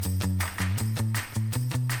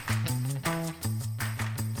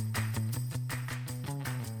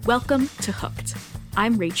Welcome to Hooked.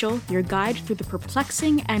 I'm Rachel, your guide through the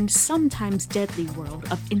perplexing and sometimes deadly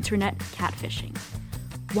world of internet catfishing.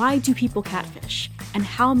 Why do people catfish, and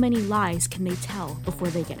how many lies can they tell before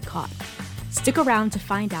they get caught? Stick around to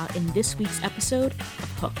find out in this week's episode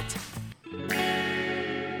of Hooked.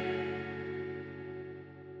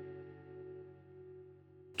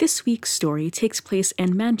 This week's story takes place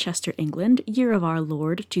in Manchester, England, year of our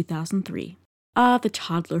Lord 2003. The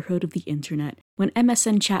toddlerhood of the internet, when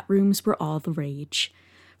MSN chat rooms were all the rage.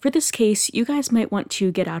 For this case, you guys might want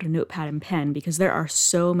to get out a notepad and pen because there are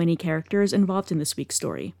so many characters involved in this week's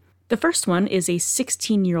story. The first one is a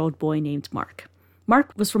 16-year-old boy named Mark.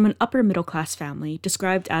 Mark was from an upper-middle-class family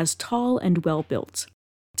described as tall and well-built.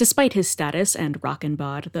 Despite his status and rockin'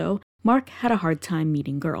 bod, though, Mark had a hard time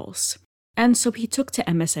meeting girls. And so he took to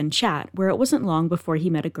MSN chat, where it wasn't long before he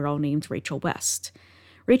met a girl named Rachel West.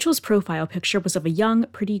 Rachel's profile picture was of a young,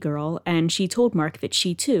 pretty girl, and she told Mark that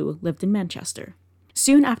she, too, lived in Manchester.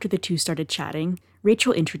 Soon after the two started chatting,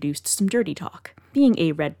 Rachel introduced some dirty talk. Being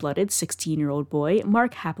a red-blooded 16-year-old boy,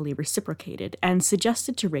 Mark happily reciprocated and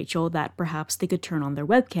suggested to Rachel that perhaps they could turn on their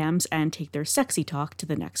webcams and take their sexy talk to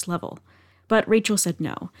the next level. But Rachel said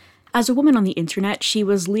no. As a woman on the internet, she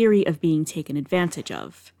was leery of being taken advantage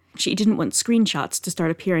of. She didn't want screenshots to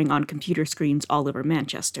start appearing on computer screens all over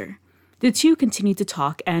Manchester. The two continued to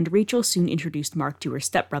talk, and Rachel soon introduced Mark to her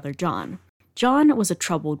stepbrother, John. John was a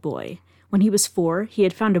troubled boy. When he was 4, he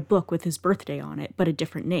had found a book with his birthday on it, but a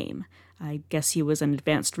different name. I guess he was an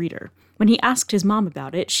advanced reader. When he asked his mom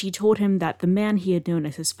about it, she told him that the man he had known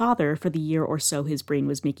as his father for the year or so his brain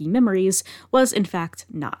was making memories was, in fact,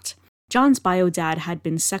 not. John's bio dad had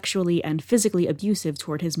been sexually and physically abusive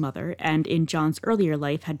toward his mother, and in John's earlier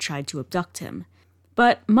life had tried to abduct him.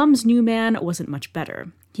 But Mum's new man wasn't much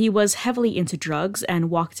better. He was heavily into drugs and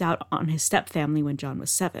walked out on his stepfamily when John was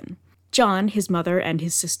 7. John, his mother, and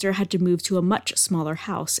his sister had to move to a much smaller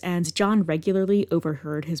house, and John regularly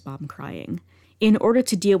overheard his mom crying. In order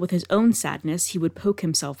to deal with his own sadness, he would poke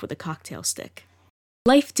himself with a cocktail stick.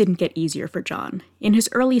 Life didn't get easier for John. In his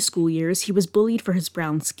early school years, he was bullied for his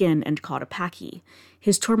brown skin and called a packy.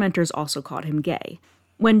 His tormentors also called him gay.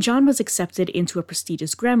 When John was accepted into a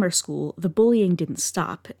prestigious grammar school, the bullying didn't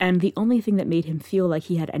stop, and the only thing that made him feel like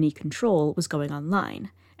he had any control was going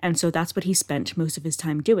online. And so that's what he spent most of his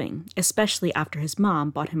time doing, especially after his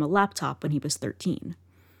mom bought him a laptop when he was 13.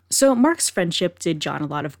 So Mark's friendship did John a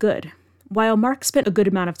lot of good. While Mark spent a good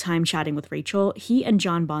amount of time chatting with Rachel, he and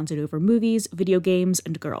John bonded over movies, video games,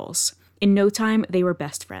 and girls. In no time, they were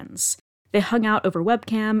best friends. They hung out over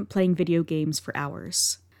webcam, playing video games for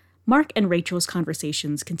hours. Mark and Rachel's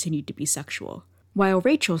conversations continued to be sexual. While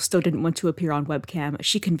Rachel still didn't want to appear on webcam,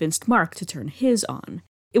 she convinced Mark to turn his on.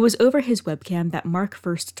 It was over his webcam that Mark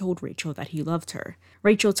first told Rachel that he loved her.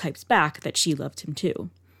 Rachel typed back that she loved him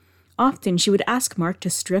too. Often she would ask Mark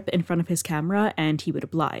to strip in front of his camera, and he would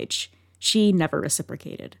oblige. She never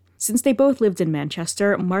reciprocated. Since they both lived in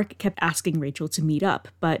Manchester, Mark kept asking Rachel to meet up,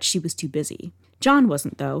 but she was too busy. John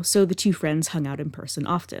wasn't, though, so the two friends hung out in person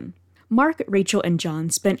often. Mark, Rachel, and John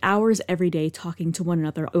spent hours every day talking to one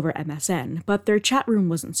another over MSN, but their chat room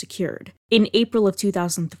wasn't secured. In April of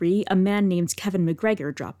 2003, a man named Kevin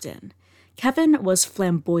McGregor dropped in. Kevin was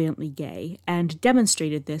flamboyantly gay, and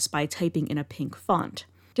demonstrated this by typing in a pink font.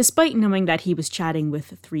 Despite knowing that he was chatting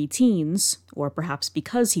with 3 teens, or perhaps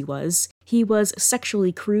because he was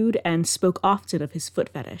sexually crude and spoke often of his foot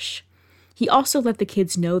fetish. He also let the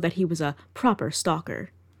kids know that he was a proper stalker.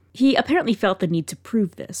 He apparently felt the need to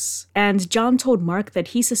prove this, and John told Mark that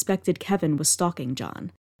he suspected Kevin was stalking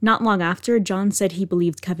John. Not long after, John said he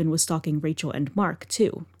believed Kevin was stalking Rachel and Mark,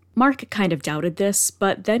 too. Mark kind of doubted this,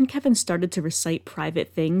 but then Kevin started to recite private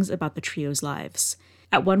things about the trio's lives.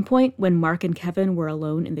 At one point, when Mark and Kevin were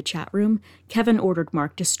alone in the chat room, Kevin ordered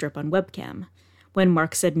Mark to strip on webcam. When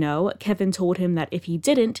Mark said no, Kevin told him that if he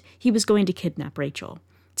didn't, he was going to kidnap Rachel.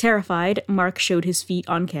 Terrified, Mark showed his feet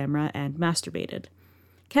on camera and masturbated.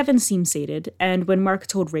 Kevin seemed sated, and when Mark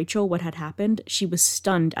told Rachel what had happened, she was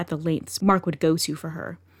stunned at the lengths Mark would go to for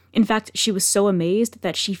her. In fact, she was so amazed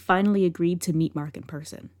that she finally agreed to meet Mark in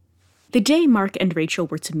person. The day Mark and Rachel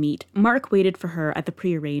were to meet, Mark waited for her at the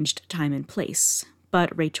prearranged time and place,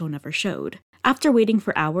 but Rachel never showed. After waiting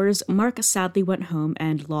for hours, Mark sadly went home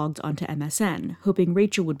and logged onto MSN, hoping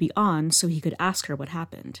Rachel would be on so he could ask her what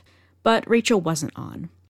happened. But Rachel wasn't on.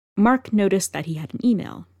 Mark noticed that he had an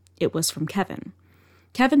email. It was from Kevin.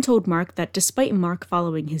 Kevin told Mark that despite Mark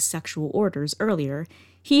following his sexual orders earlier,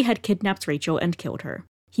 he had kidnapped Rachel and killed her.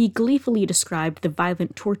 He gleefully described the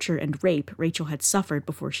violent torture and rape Rachel had suffered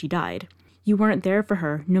before she died. "You weren't there for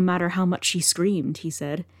her, no matter how much she screamed," he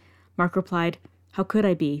said. Mark replied, "How could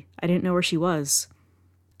I be? I didn't know where she was."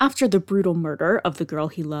 After the brutal murder of the girl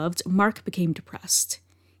he loved, Mark became depressed.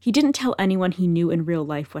 He didn't tell anyone he knew in real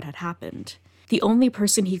life what had happened. The only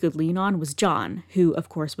person he could lean on was John, who, of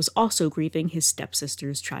course, was also grieving his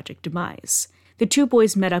stepsister's tragic demise. The two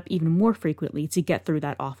boys met up even more frequently to get through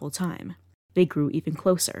that awful time. They grew even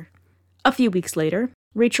closer. A few weeks later,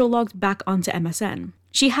 Rachel logged back onto MSN.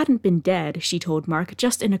 She hadn't been dead, she told Mark,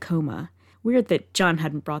 just in a coma. Weird that John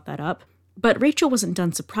hadn't brought that up. But Rachel wasn't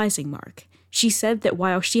done surprising Mark. She said that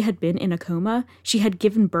while she had been in a coma, she had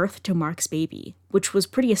given birth to Mark's baby, which was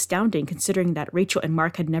pretty astounding considering that Rachel and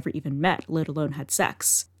Mark had never even met, let alone had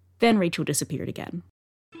sex. Then Rachel disappeared again.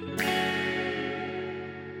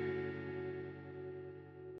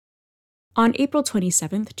 On April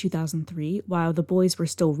 27, 2003, while the boys were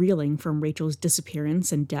still reeling from Rachel's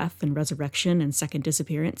disappearance and death and resurrection and second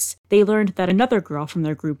disappearance, they learned that another girl from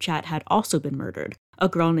their group chat had also been murdered, a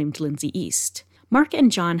girl named Lindsay East. Mark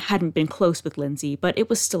and John hadn't been close with Lindsay, but it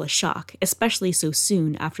was still a shock, especially so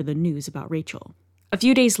soon after the news about Rachel. A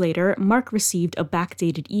few days later, Mark received a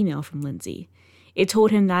backdated email from Lindsay. It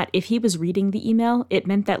told him that if he was reading the email, it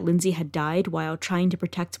meant that Lindsay had died while trying to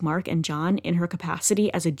protect Mark and John in her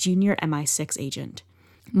capacity as a junior MI6 agent.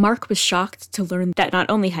 Mark was shocked to learn that not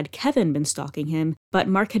only had Kevin been stalking him, but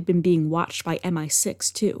Mark had been being watched by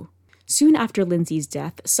MI6 too. Soon after Lindsay's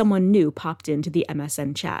death, someone new popped into the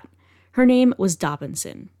MSN chat. Her name was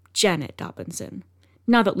Dobinson, Janet Dobinson.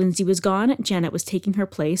 Now that Lindsay was gone, Janet was taking her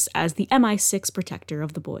place as the MI6 protector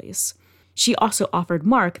of the boys. She also offered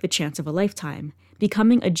Mark the chance of a lifetime,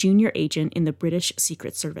 becoming a junior agent in the British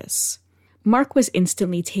Secret Service. Mark was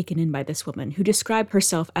instantly taken in by this woman, who described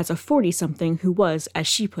herself as a 40-something who was, as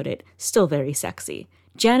she put it, still very sexy.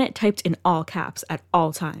 Janet typed in all caps at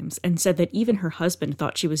all times and said that even her husband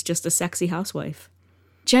thought she was just a sexy housewife.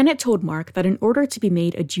 Janet told Mark that in order to be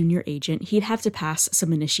made a junior agent, he'd have to pass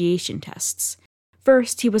some initiation tests.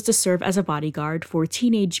 First, he was to serve as a bodyguard for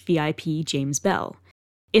teenage VIP James Bell.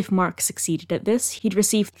 If Mark succeeded at this, he'd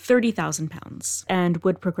receive £30,000 and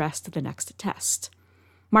would progress to the next test.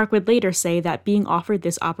 Mark would later say that being offered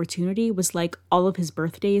this opportunity was like all of his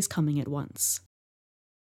birthdays coming at once.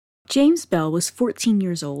 James Bell was 14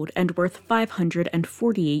 years old and worth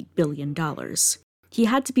 $548 billion. He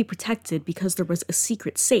had to be protected because there was a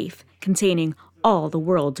secret safe containing all the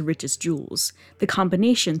world's richest jewels, the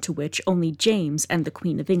combination to which only James and the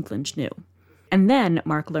Queen of England knew. And then,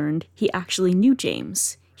 Mark learned, he actually knew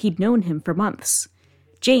James. He'd known him for months.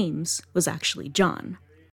 James was actually John.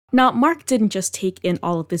 Now, Mark didn't just take in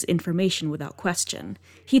all of this information without question.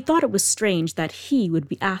 He thought it was strange that he would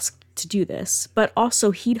be asked to do this, but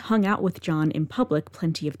also he'd hung out with John in public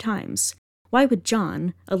plenty of times. Why would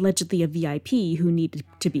John, allegedly a VIP who needed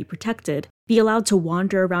to be protected, be allowed to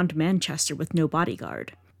wander around Manchester with no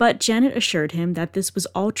bodyguard? But Janet assured him that this was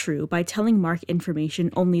all true by telling Mark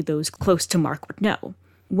information only those close to Mark would know.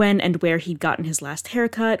 When and where he'd gotten his last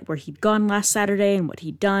haircut, where he'd gone last Saturday, and what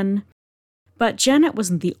he'd done. But Janet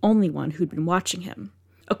wasn't the only one who'd been watching him.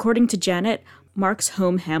 According to Janet, Mark's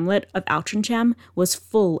home hamlet of Altrincham was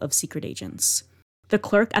full of secret agents. The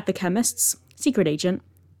clerk at the chemist's, secret agent.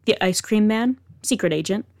 The ice cream man, secret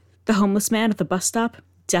agent. The homeless man at the bus stop,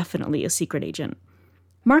 definitely a secret agent.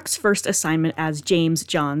 Mark's first assignment as James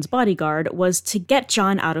John's bodyguard was to get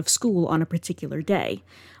John out of school on a particular day.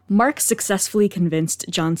 Mark successfully convinced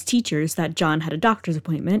John's teachers that John had a doctor's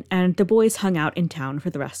appointment, and the boys hung out in town for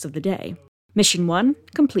the rest of the day. Mission 1,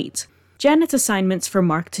 complete. Janet's assignments for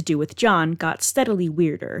Mark to do with John got steadily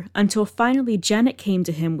weirder, until finally Janet came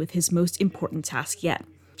to him with his most important task yet.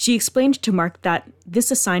 She explained to Mark that this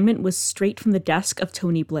assignment was straight from the desk of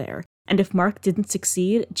Tony Blair, and if Mark didn't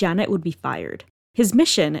succeed, Janet would be fired. His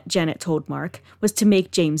mission, Janet told Mark, was to make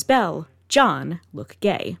James Bell, John, look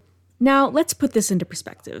gay. Now, let's put this into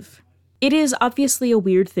perspective. It is obviously a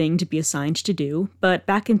weird thing to be assigned to do, but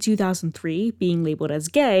back in 2003, being labeled as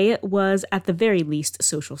gay was at the very least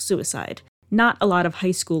social suicide. Not a lot of high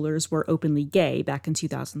schoolers were openly gay back in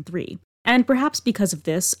 2003. And perhaps because of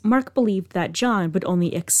this, Mark believed that John would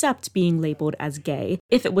only accept being labeled as gay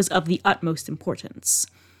if it was of the utmost importance.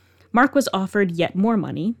 Mark was offered yet more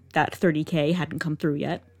money, that $30K hadn't come through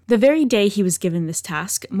yet. The very day he was given this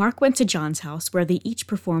task, Mark went to John's house where they each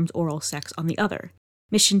performed oral sex on the other.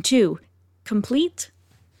 Mission 2, complete?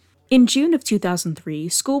 In June of 2003,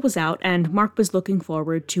 school was out and Mark was looking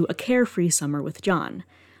forward to a carefree summer with John.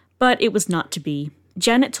 But it was not to be.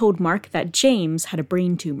 Janet told Mark that James had a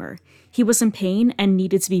brain tumor. He was in pain and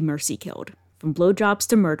needed to be mercy killed, from blowjobs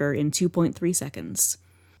to murder in 2.3 seconds.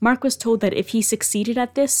 Mark was told that if he succeeded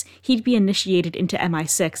at this, he'd be initiated into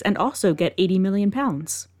MI6 and also get £80 million.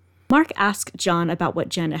 Mark asked John about what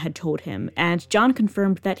Janet had told him, and John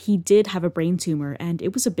confirmed that he did have a brain tumor, and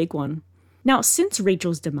it was a big one. Now, since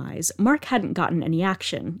Rachel's demise, Mark hadn't gotten any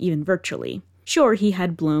action, even virtually. Sure, he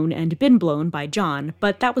had blown and been blown by John,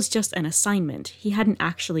 but that was just an assignment. He hadn't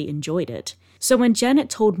actually enjoyed it. So when Janet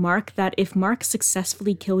told Mark that if Mark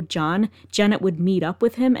successfully killed John, Janet would meet up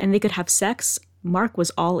with him and they could have sex, Mark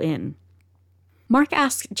was all in. Mark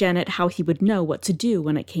asked Janet how he would know what to do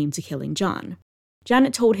when it came to killing John.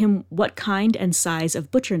 Janet told him what kind and size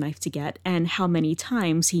of butcher knife to get and how many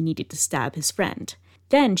times he needed to stab his friend.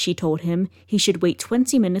 Then she told him he should wait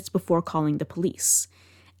 20 minutes before calling the police.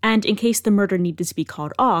 And in case the murder needed to be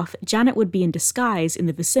called off, Janet would be in disguise in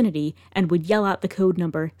the vicinity and would yell out the code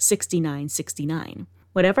number 6969.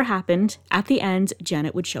 Whatever happened, at the end,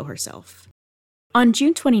 Janet would show herself. On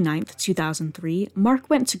June 29, 2003, Mark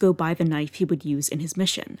went to go buy the knife he would use in his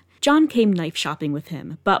mission. John came knife shopping with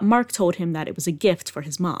him, but Mark told him that it was a gift for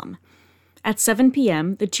his mom. At 7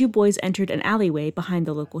 p.m., the two boys entered an alleyway behind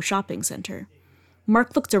the local shopping center.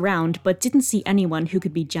 Mark looked around, but didn't see anyone who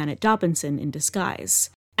could be Janet Dobinson in disguise.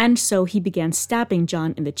 And so he began stabbing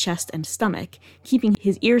John in the chest and stomach, keeping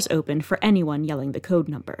his ears open for anyone yelling the code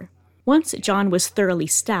number. Once John was thoroughly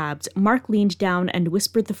stabbed, Mark leaned down and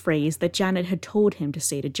whispered the phrase that Janet had told him to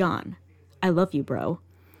say to John. "I love you, bro."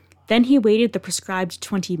 Then he waited the prescribed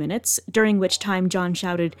 20 minutes, during which time John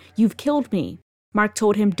shouted, "You've killed me." Mark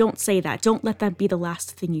told him, "Don't say that. Don't let that be the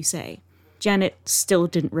last thing you say." Janet still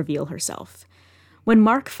didn't reveal herself. When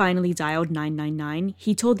Mark finally dialed 999,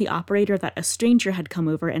 he told the operator that a stranger had come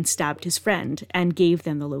over and stabbed his friend, and gave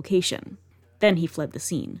them the location. Then he fled the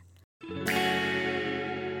scene.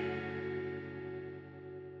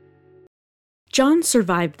 John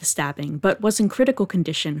survived the stabbing, but was in critical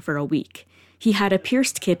condition for a week. He had a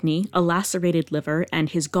pierced kidney, a lacerated liver, and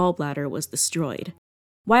his gallbladder was destroyed.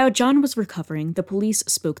 While John was recovering, the police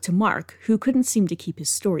spoke to Mark, who couldn't seem to keep his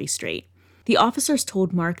story straight. The officers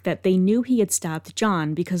told Mark that they knew he had stabbed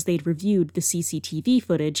John because they'd reviewed the CCTV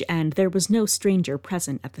footage and there was no stranger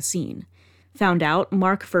present at the scene. Found out,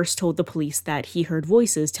 Mark first told the police that he heard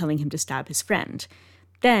voices telling him to stab his friend.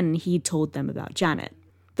 Then he told them about Janet.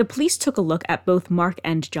 The police took a look at both Mark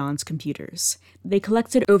and John's computers. They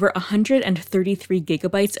collected over 133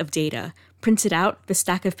 gigabytes of data. Printed out, the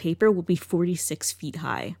stack of paper will be 46 feet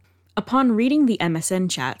high. Upon reading the MSN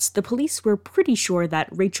chats, the police were pretty sure that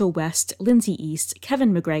Rachel West, Lindsay East,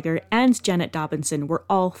 Kevin McGregor, and Janet Dobinson were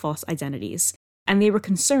all false identities, and they were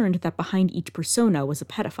concerned that behind each persona was a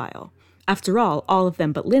pedophile. After all of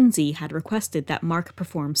them but Lindsay had requested that Mark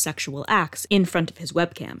perform sexual acts in front of his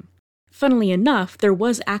webcam. Funnily enough, there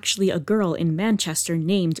was actually a girl in Manchester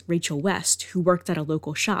named Rachel West who worked at a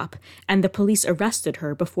local shop, and the police arrested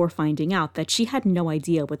her before finding out that she had no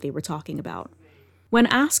idea what they were talking about. When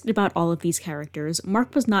asked about all of these characters,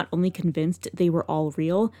 Mark was not only convinced they were all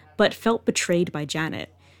real, but felt betrayed by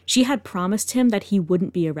Janet. She had promised him that he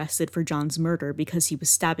wouldn't be arrested for John's murder because he was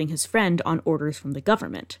stabbing his friend on orders from the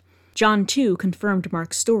government. John, too, confirmed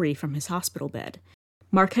Mark's story from his hospital bed.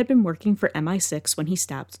 Mark had been working for MI6 when he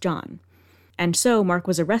stabbed John. And so Mark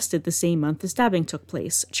was arrested the same month the stabbing took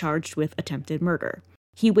place, charged with attempted murder.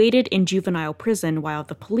 He waited in juvenile prison while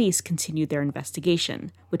the police continued their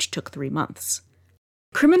investigation, which took 3 months.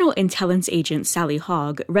 Criminal intelligence agent Sally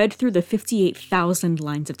Hogg read through the 58,000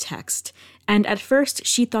 lines of text, and at first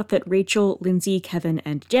she thought that Rachel, Lindsay, Kevin,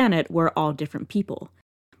 and Janet were all different people.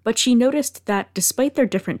 But she noticed that despite their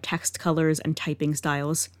different text colors and typing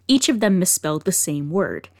styles, each of them misspelled the same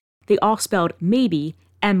word. They all spelled maybe,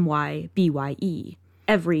 M-Y-B-Y-E,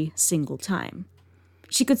 every single time.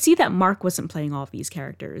 She could see that Mark wasn't playing all of these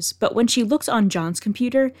characters, but when she looked on John's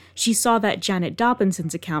computer, she saw that Janet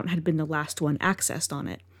Dobinson's account had been the last one accessed on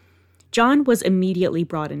it. John was immediately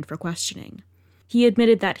brought in for questioning. He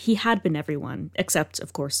admitted that he had been everyone, except,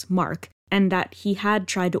 of course, Mark, and that he had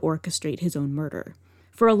tried to orchestrate his own murder.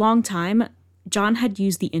 For a long time, John had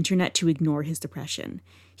used the internet to ignore his depression.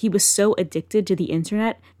 He was so addicted to the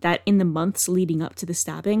internet that in the months leading up to the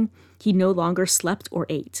stabbing, he no longer slept or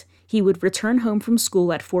ate. He would return home from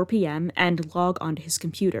school at 4 p.m. and log onto his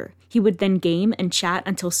computer. He would then game and chat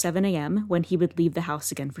until 7 a.m. when he would leave the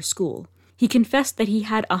house again for school. He confessed that he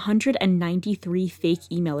had 193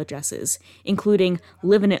 fake email addresses, including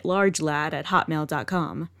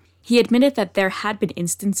livinitlargelad@hotmail.com. He admitted that there had been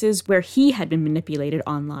instances where he had been manipulated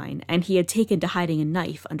online, and he had taken to hiding a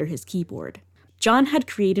knife under his keyboard. John had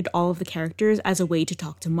created all of the characters as a way to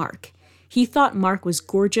talk to Mark. He thought Mark was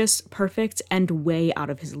gorgeous, perfect, and way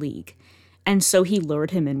out of his league. And so he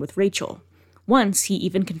lured him in with Rachel. Once, he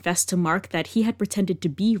even confessed to Mark that he had pretended to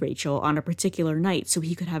be Rachel on a particular night so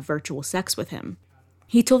he could have virtual sex with him.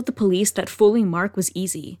 He told the police that fooling Mark was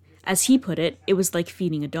easy. As he put it, it was like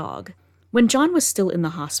feeding a dog. When John was still in the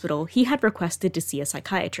hospital, he had requested to see a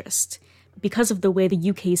psychiatrist. Because of the way the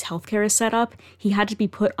UK's healthcare is set up, he had to be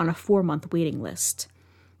put on a 4-month waiting list.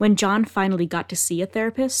 When John finally got to see a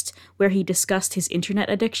therapist, where he discussed his internet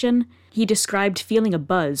addiction, he described feeling a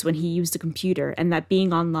buzz when he used a computer and that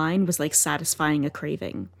being online was like satisfying a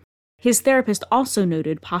craving. His therapist also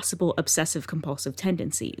noted possible obsessive-compulsive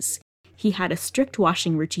tendencies. He had a strict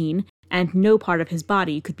washing routine, and no part of his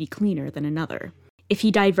body could be cleaner than another. If he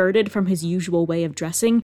diverted from his usual way of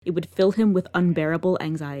dressing, it would fill him with unbearable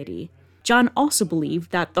anxiety. John also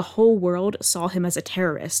believed that the whole world saw him as a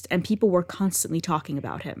terrorist and people were constantly talking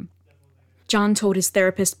about him. John told his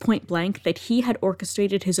therapist point blank that he had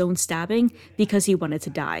orchestrated his own stabbing because he wanted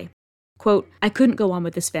to die. Quote, "I couldn't go on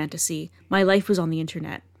with this fantasy. My life was on the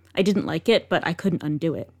internet. I didn't like it, but I couldn't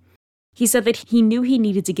undo it." He said that he knew he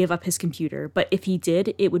needed to give up his computer, but if he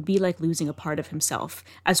did, it would be like losing a part of himself,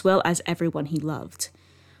 as well as everyone he loved.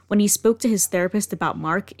 When he spoke to his therapist about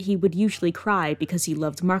Mark, he would usually cry because he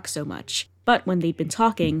loved Mark so much. But when they'd been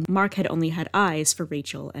talking, Mark had only had eyes for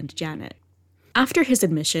Rachel and Janet. After his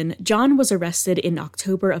admission, John was arrested in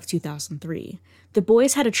October of 2003. The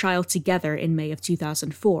boys had a trial together in May of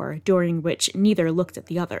 2004, during which neither looked at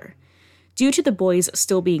the other. Due to the boys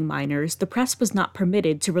still being minors, the press was not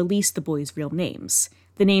permitted to release the boys' real names.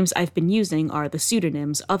 The names I've been using are the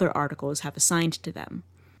pseudonyms other articles have assigned to them.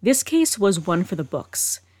 This case was one for the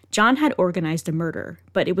books. John had organized a murder,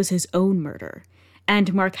 but it was his own murder.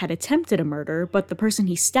 And Mark had attempted a murder, but the person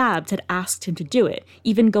he stabbed had asked him to do it,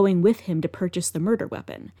 even going with him to purchase the murder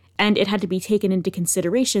weapon. And it had to be taken into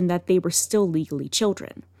consideration that they were still legally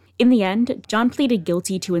children. In the end, John pleaded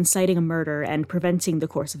guilty to inciting a murder and preventing the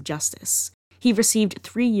course of justice. He received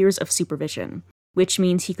 3 years of supervision, which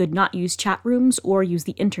means he could not use chat rooms or use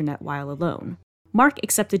the internet while alone. Mark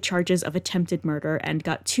accepted charges of attempted murder and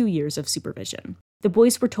got 2 years of supervision. The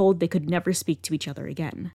boys were told they could never speak to each other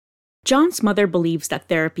again. John's mother believes that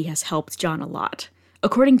therapy has helped John a lot.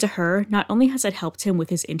 According to her, not only has it helped him with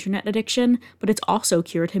his internet addiction, but it's also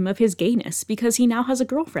cured him of his gayness because he now has a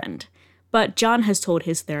girlfriend. But John has told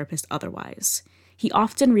his therapist otherwise. He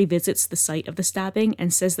often revisits the site of the stabbing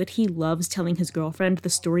and says that he loves telling his girlfriend the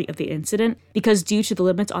story of the incident because due to the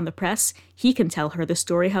limits on the press, he can tell her the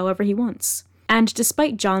story however he wants. And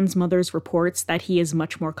despite John's mother's reports that he is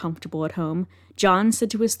much more comfortable at home, John said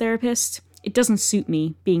to his therapist, "It doesn't suit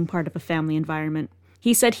me being part of a family environment."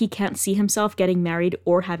 He said he can't see himself getting married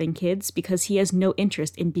or having kids because he has no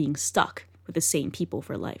interest in being stuck with the same people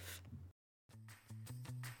for life.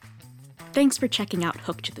 Thanks for checking out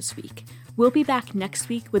Hooked this week. We'll be back next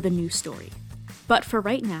week with a new story. But for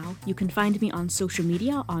right now, you can find me on social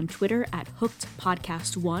media on Twitter at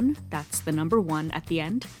HookedPodcast1, that's the number 1 at the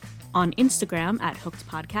end, on Instagram at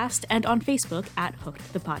HookedPodcast, and on Facebook at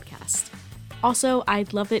Hooked the Podcast. Also,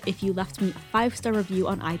 I'd love it if you left me a 5-star review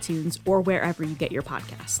on iTunes or wherever you get your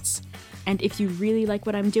podcasts. And if you really like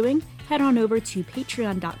what I'm doing, head on over to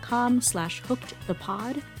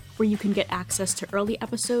patreon.com/hookedthepod, where you can get access to early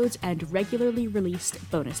episodes and regularly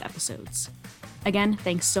released bonus episodes. Again,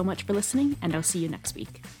 thanks so much for listening, and I'll see you next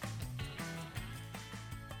week.